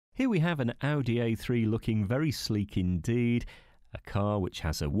Here we have an Audi A3 looking very sleek indeed, a car which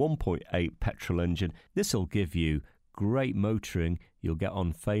has a 1.8 petrol engine. This will give you great motoring, you'll get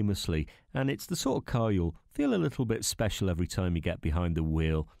on famously, and it's the sort of car you'll feel a little bit special every time you get behind the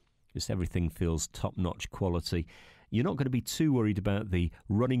wheel. Just everything feels top-notch quality. You're not going to be too worried about the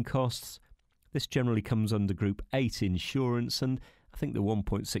running costs. This generally comes under Group 8 insurance, and I think the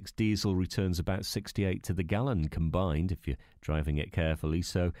 1.6 diesel returns about 68 to the gallon combined if you're driving it carefully,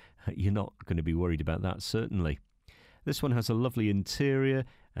 so you're not going to be worried about that certainly. This one has a lovely interior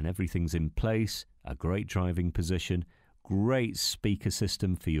and everything's in place, a great driving position, great speaker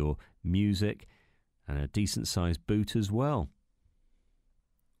system for your music, and a decent sized boot as well.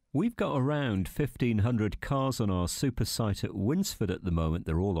 We've got around 1,500 cars on our super site at Winsford at the moment.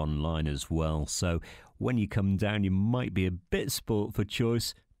 They're all online as well, so when you come down you might be a bit spoilt for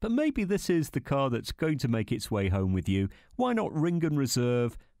choice, but maybe this is the car that's going to make its way home with you. Why not ring and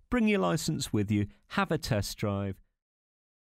reserve, bring your licence with you, have a test drive.